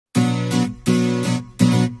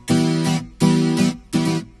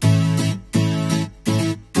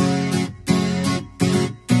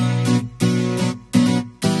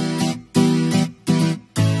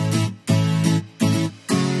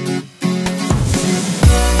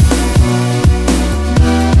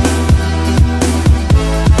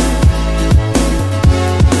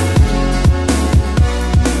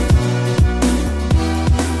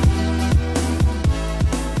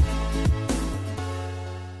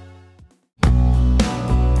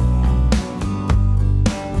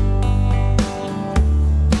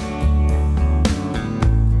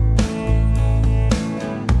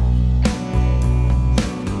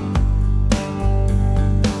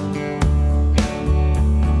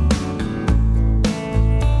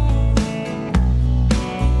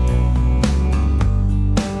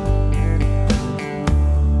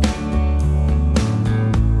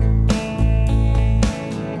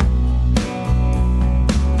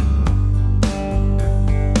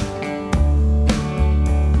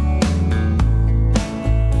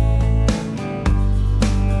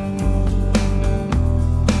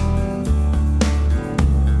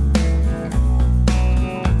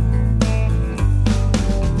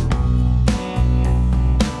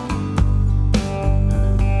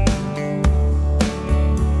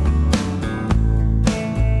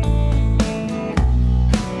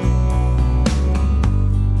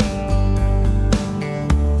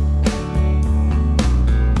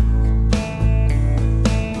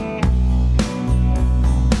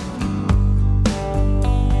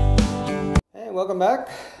back.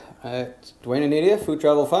 It's Duane and Nadia, Food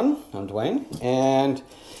Travel Fun. I'm Duane, and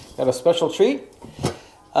got a special treat.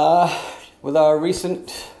 With our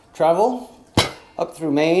recent travel up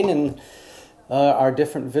through Maine and our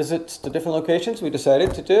different visits to different locations, we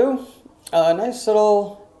decided to do a nice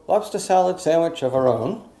little lobster salad sandwich of our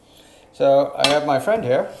own. So I have my friend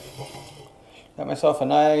here. Got myself a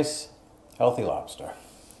nice, healthy lobster.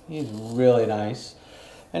 He's really nice.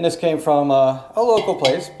 And this came from a local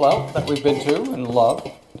place, Blount, that we've been to and love.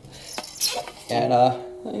 And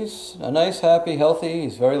he's a nice, happy, healthy.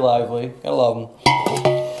 He's very lively. Gotta love him.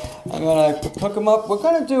 I'm gonna cook him up. We're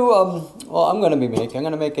gonna do well, I'm gonna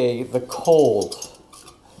make the cold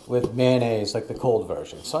with mayonnaise, like the cold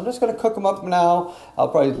version. So I'm just gonna cook them up now. I'll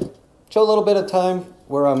probably show a little bit of time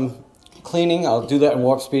where I'm cleaning. I'll do that in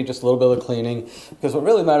warp speed, just a little bit of cleaning, because what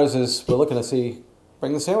really matters is we're looking to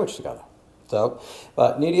bring the sandwich together. So,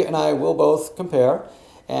 but Nadia and I will both compare,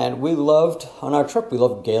 and we loved, on our trip, we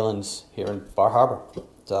loved Galen's here in Bar Harbor.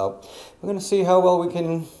 So we're gonna see how well we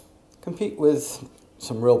can compete with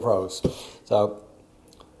some real pros. So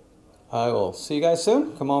I will see you guys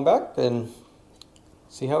soon. Come on back and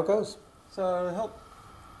see how it goes. So to help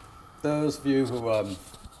those of you who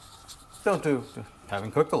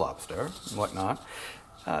haven't cooked the lobster and whatnot,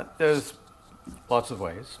 there's lots of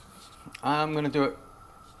ways. I'm gonna do it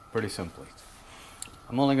pretty simply.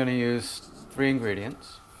 I'm only gonna use 3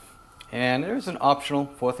 ingredients, and there's an optional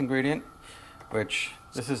 4th ingredient, which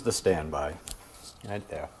this is the standby, right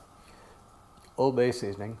there. Old Bay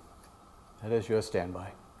seasoning, that is your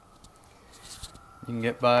standby. You can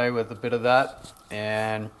get by with a bit of that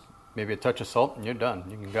and maybe a touch of salt and you're done,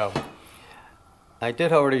 you can go. I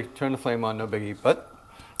did already turn the flame on, no biggie, but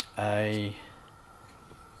I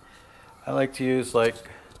like to use like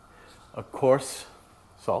a coarse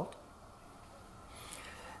salt.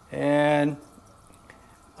 And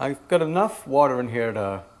I've got enough water in here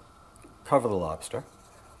to cover the lobster.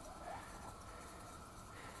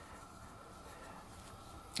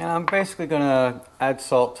 And I'm basically going to add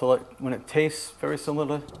salt till when it tastes very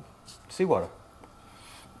similar to seawater.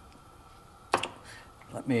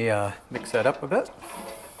 Let me mix that up a bit.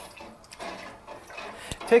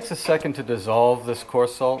 It takes a second to dissolve this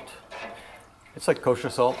coarse salt. It's like kosher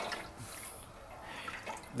salt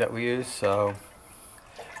that we use, so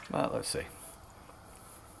well, let's see.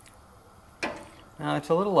 Now it's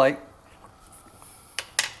a little light.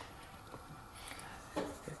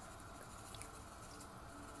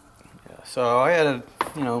 Yeah, so I added,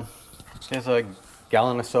 there's a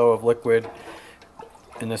gallon or so of liquid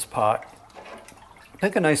in this pot.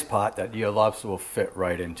 Pick a nice pot that your lobster will fit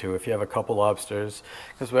right into if you have a couple lobsters,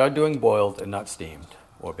 because we are doing boiled and not steamed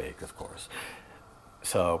or baked, of course.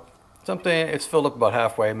 So something, it's filled up about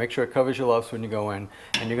halfway. Make sure it covers your lobster when you go in,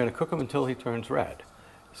 and you're going to cook him until he turns red.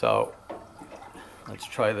 So let's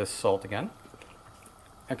try this salt again.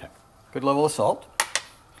 Okay, good level of salt.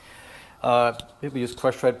 People use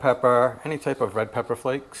crushed red pepper, any type of red pepper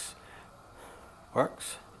flakes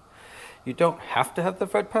works. You don't have to have the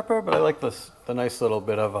red pepper, but I like the nice little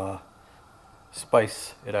bit of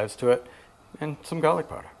spice it adds to it, and some garlic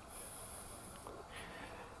powder.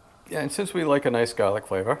 Yeah, and since we like a nice garlic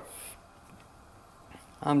flavor,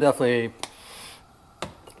 I'm definitely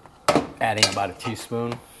adding about a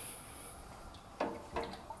teaspoon.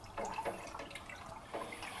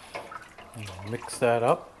 Mix that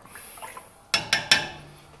up.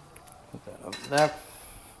 Put that up there.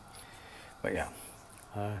 But yeah,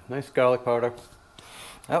 nice garlic powder.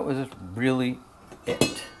 That was really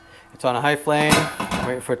it. It's on a high flame.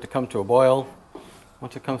 Wait for it to come to a boil.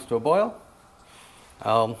 Once it comes to a boil,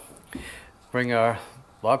 I'll bring our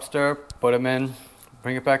lobster, put him in,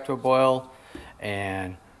 bring it back to a boil,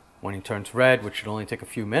 and when he turns red, which should only take a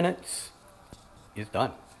few minutes, he's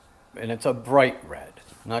done. And it's a bright red,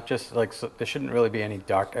 not just like, so there shouldn't really be any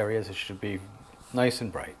dark areas. It should be nice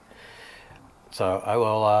and bright. So I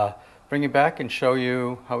will bring it back and show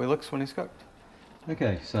you how he looks when he's cooked.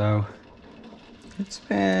 Okay, so it's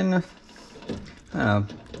been, I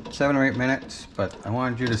don't know, 7 or 8 minutes, but I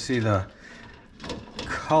wanted you to see the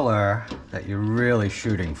color that you're really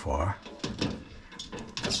shooting for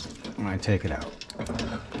when I take it out.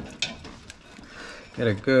 Get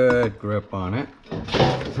a good grip on it.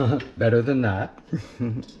 Better than that.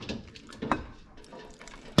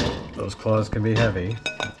 Those claws can be heavy,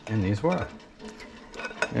 and these were.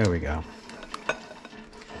 There we go.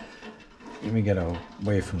 Let me get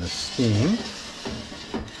away from the steam.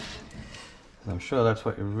 I'm sure that's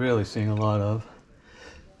what you're really seeing a lot of.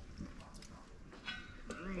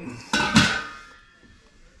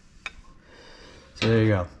 So there you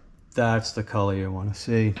go. That's the color you want to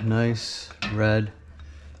see. Nice red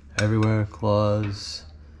everywhere, claws.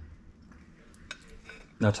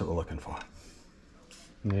 That's what we're looking for.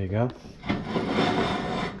 There you go.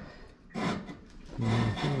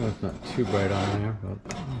 It's not too bright on there, but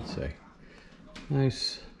let's see.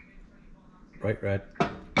 Nice, bright red. There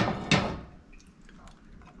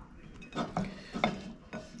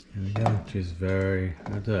we go. She's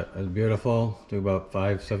that's it. That's beautiful. Took about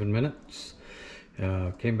 5-7 minutes.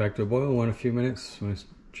 Came back to a boil, went a few minutes. When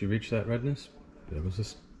she reached that redness, it was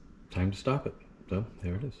just time to stop it. So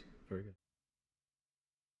there it is. Very good.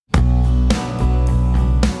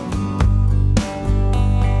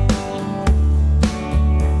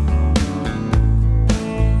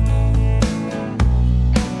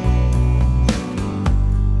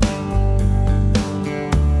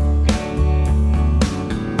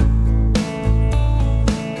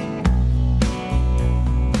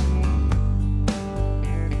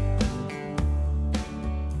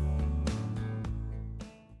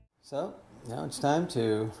 So now it's time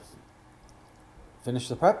to finish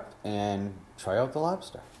the prep and try out the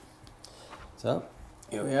lobster. So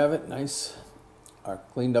here we have it, nice, our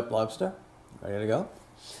cleaned up lobster, ready to go.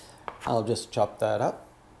 I'll just chop that up.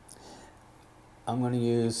 I'm going to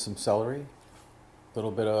use some celery, a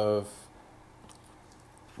little bit of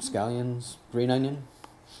scallions, green onion.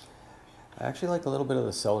 I actually like a little bit of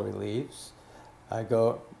the celery leaves.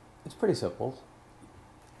 It's pretty simple.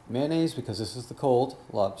 Mayonnaise, because this is the cold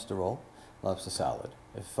lobster roll, lobster salad.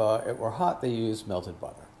 If it were hot, they use melted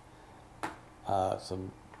butter.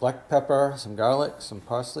 Some black pepper, some garlic, some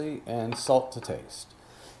parsley, and salt to taste.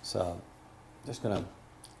 So just gonna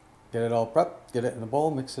get it all prepped, get it in a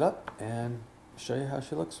bowl, mix it up, and show you how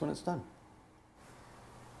she looks when it's done.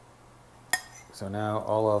 So now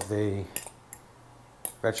all of the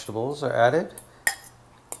vegetables are added.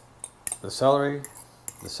 The celery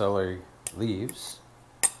leaves,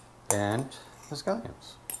 and the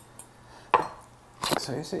scallions.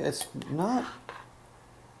 So you see, it's not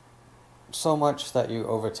so much that you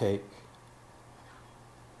overtake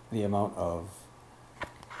the amount of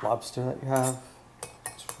lobster that you have.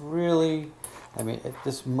 It's really, I mean,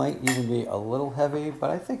 this might even be a little heavy, but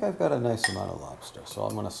I think I've got a nice amount of lobster, so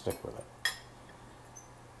I'm going to stick with it.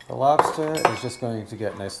 The lobster is just going to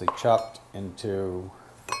get nicely chopped into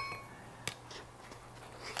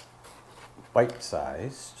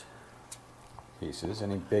bite-sized pieces.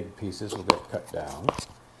 Any big pieces will get cut down.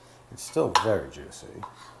 It's still very juicy.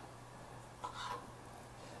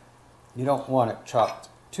 You don't want it chopped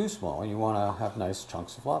too small. You want to have nice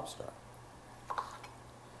chunks of lobster.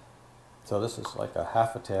 So this is like a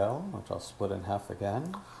half a tail, which I'll split in half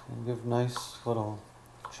again and give nice little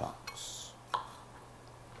chunks.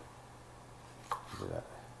 Do that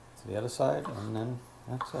to the other side, and then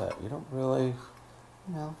that's it. You don't really,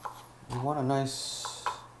 you want a nice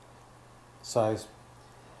size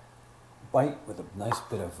bite with a nice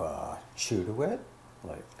bit of chew to it.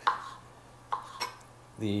 Like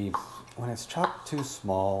when it's chopped too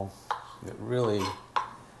small, it really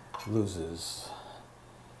loses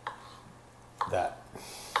that.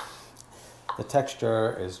 The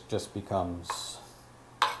texture just becomes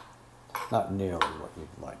not nearly what you'd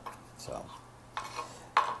like. So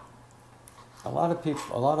a lot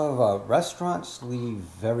of restaurants leave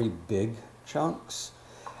very big chunks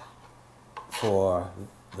for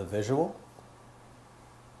the visual.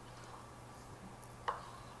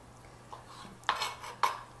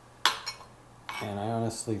 And I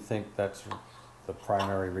honestly think that's the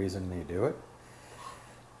primary reason they do it.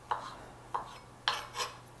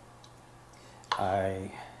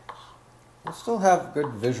 I will still have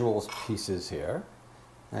good visual pieces here,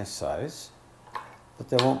 nice size, but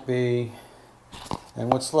there won't be,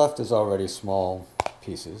 and what's left is already small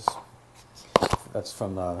pieces. That's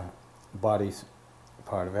from the body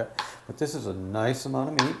part of it, but this is a nice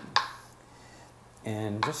amount of meat,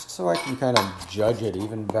 and just so I can kind of judge it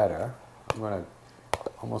even better, I'm going to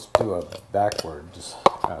almost do a backwards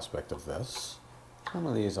aspect of this. Some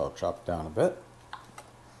of these I'll chop down a bit.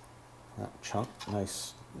 That chunk,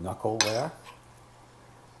 nice knuckle there.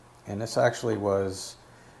 And this actually was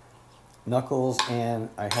knuckles, and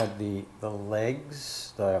I had the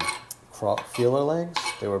legs, the feeler legs.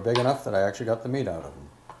 They were big enough that I actually got the meat out of them.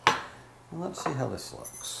 And let's see how this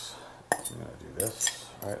looks. I'm going to do this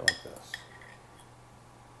right like this.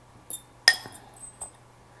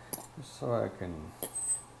 Just so I can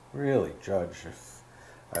really judge if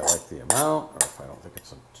I like the amount or if I don't think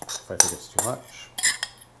if I think it's too much.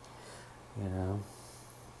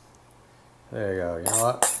 There you go. You know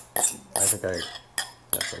what? I think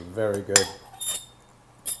that's a very good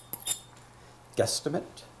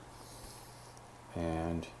guesstimate,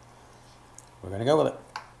 and we're going to go with it.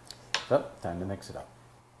 So, time to mix it up.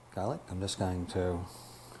 garlic. I'm just going to,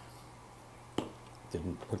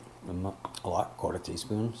 didn't put a lot, quarter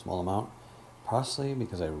teaspoon, small amount. Parsley,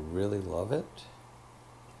 because I really love it.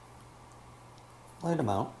 Light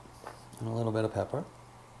amount. And a little bit of pepper.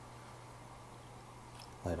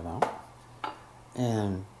 Light amount.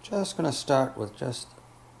 And just going to start with just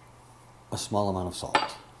a small amount of salt.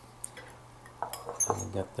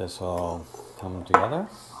 And get this all coming together.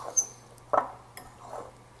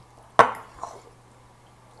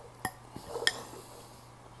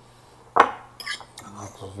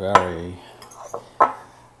 That's very,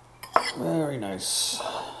 very nice.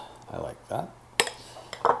 I like that.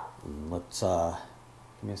 Let's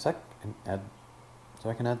give me a sec and add, so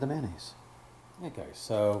I can add the mayonnaise. Okay,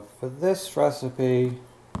 so for this recipe,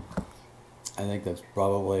 I think that's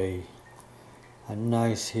probably a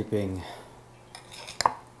nice heaping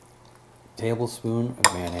tablespoon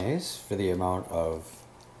of mayonnaise for the amount of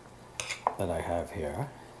that I have here.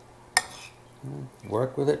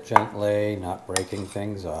 Work with it gently, not breaking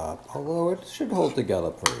things up, although it should hold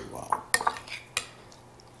together pretty well.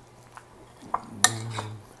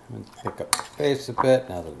 Pick up the pace a bit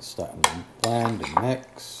now that it's starting to blend and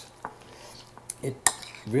mix. It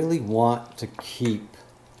really want to keep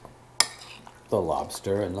the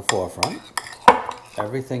lobster in the forefront.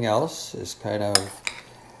 Everything else is kind of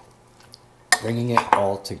bringing it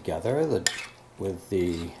all together with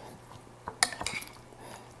the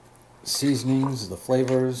seasonings, the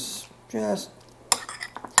flavors, just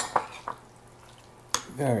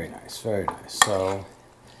very nice, very nice. So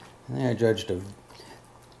I think I judged a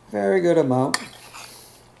very good amount.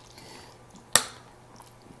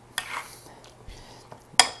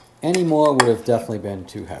 Any more would have definitely been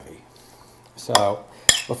too heavy. So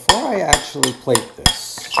before I actually plate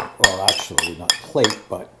this, well actually not plate,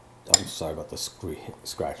 but I'm sorry about the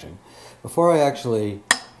scratching. Before I actually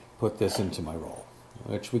put this into my roll,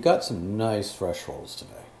 which we got some nice fresh rolls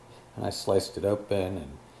today, and I sliced it open,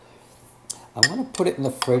 and I'm going to put it in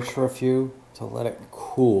the fridge for a few to let it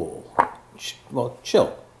cool, well,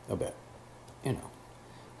 chill a bit, you know.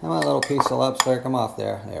 And my little piece of lobster come off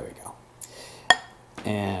there. There we go.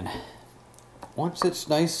 And once it's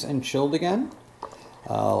nice and chilled again,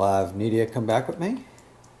 I'll have Nidia come back with me,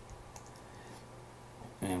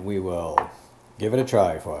 and we will give it a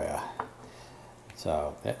try for you.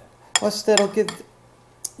 So, yeah. Plus that'll give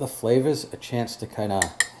the flavors a chance to kind of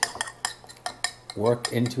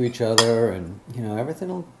work into each other, and you know, everything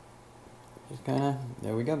will just kind of,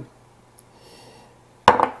 there we go.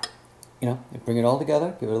 You know, bring it all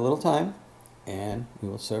together, give it a little time, and we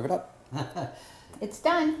will serve it up. It's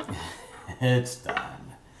done. It's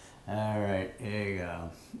done. All right, here you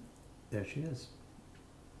go. There she is.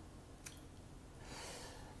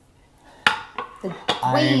 The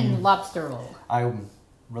Duane lobster roll. I'm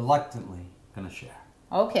reluctantly gonna share.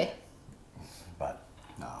 Okay. But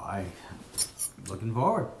no, I'm looking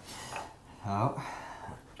forward. Now,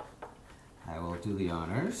 I will do the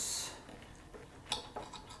honors.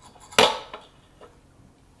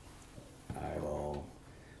 I will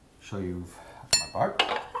show you my part.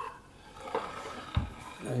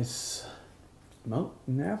 Nice amount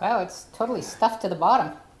in there. Wow, it's totally stuffed to the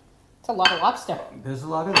bottom. It's a lot of lobster. There's a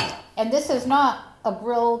lot in there. And this is not a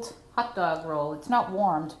grilled hot dog roll. It's not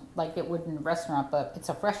warmed like it would in a restaurant, but it's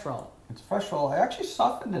a fresh roll. It's a fresh roll. I actually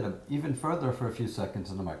softened it even further for a few seconds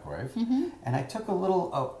in the microwave. And I took a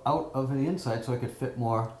little out of the inside so I could fit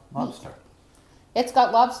more lobster. It's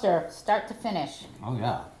got lobster start to finish. Oh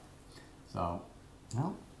yeah. So,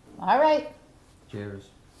 well. All right. Cheers.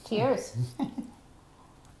 Cheers.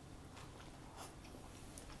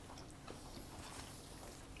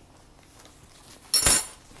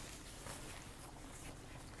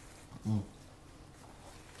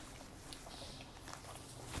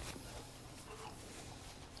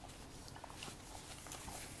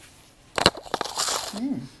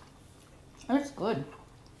 That's good.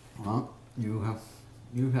 Well,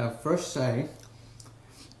 you have first say.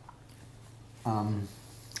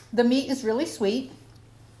 The meat is really sweet.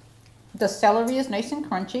 The celery is nice and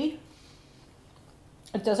crunchy.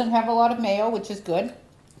 It doesn't have a lot of mayo, which is good.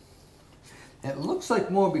 It looks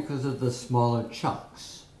like more because of the smaller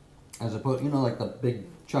chunks, as opposed, you know, like the big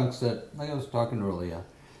chunks that, like I was talking earlier,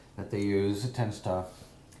 that they use. It tends to,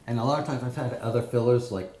 and a lot of times I've had other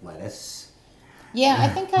fillers like lettuce. Yeah, I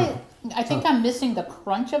think I'm missing the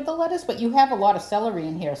crunch of the lettuce, but you have a lot of celery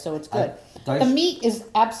in here, so it's good. The meat is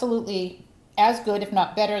absolutely as good, if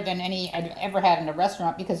not better, than any I've ever had in a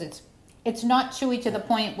restaurant, because it's not chewy to the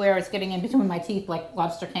point where it's getting in between my teeth like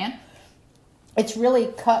lobster can. It's really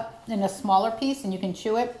cut in a smaller piece and you can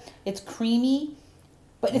chew it. It's creamy,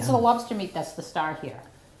 but it's the lobster meat that's the star here.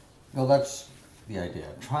 Well, that's the idea.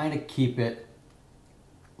 I'm trying to keep it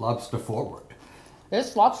lobster forward.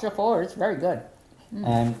 It's lobster forward. It's very good.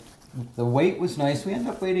 And the wait was nice. We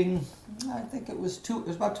ended up waiting, I think it was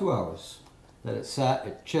about 2 hours that it sat,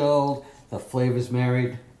 it chilled, the flavors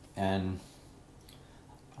married, and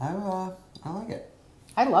I like it.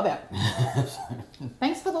 I love it.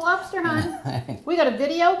 Thanks for the lobster, hon. We got a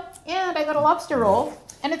video, and I got a lobster roll,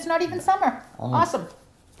 and it's not even summer. Awesome.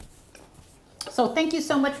 So thank you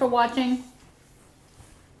so much for watching.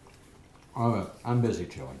 I'm busy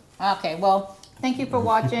chilling. Okay, well, thank you for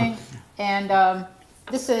watching, and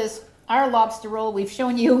this is our lobster roll. We've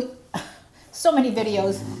shown you so many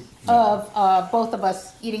videos of both of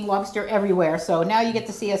us eating lobster everywhere, so now you get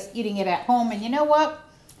to see us eating it at home, and you know what?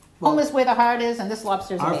 Home is where the heart is, and this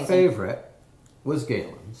lobster is amazing. Our favorite was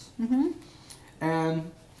Galen's.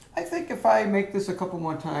 And I think if I make this a couple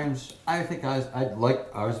more times, I think I'd like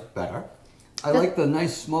ours better. I like the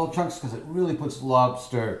nice small chunks because it really puts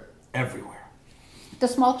lobster everywhere. The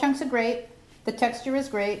small chunks are great. The texture is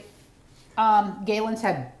great. Galen's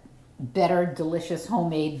had better, delicious,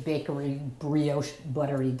 homemade bakery, brioche,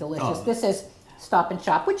 buttery, delicious. Oh. This is Stop and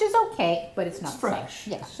Shop, which is okay, but it's not fresh.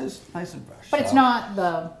 Yeah. It's just nice and fresh. But it's not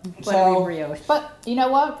the buttery brioche. But you know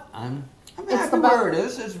what? I'm happy where it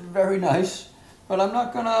is. It's very nice. But I'm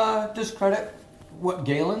not going to discredit what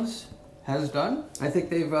Galen's has done. I think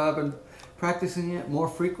they've been practicing it more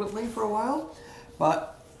frequently for a while.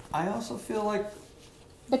 But I also feel like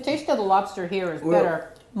the taste of the lobster here is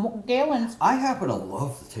better. Galen's. I happen to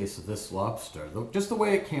love the taste of this lobster. Just the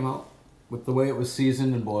way it came out, with the way it was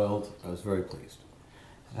seasoned and boiled, I was very pleased.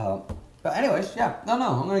 But anyways, yeah, I'm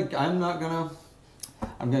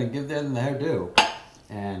gonna give them their due.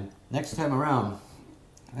 And next time around,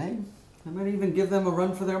 I might even give them a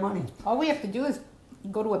run for their money. All we have to do is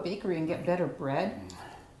go to a bakery and get better bread,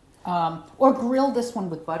 or grill this one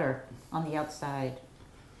with butter on the outside.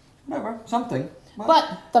 Whatever, something.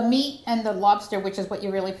 But the meat and the lobster, which is what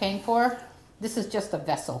you're really paying for, this is just a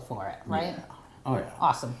vessel for it, right? Yeah. Oh yeah.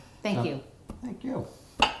 Awesome. Thank you. Thank you.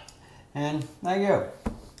 And thank you.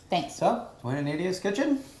 Thanks. So, Duane and Nadia's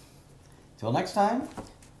Kitchen. Till next time.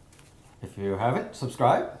 If you haven't,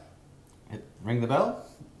 subscribe. Ring the bell.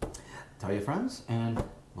 Tell your friends, and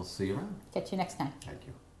we'll see you around. Catch you next time. Thank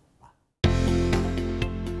you.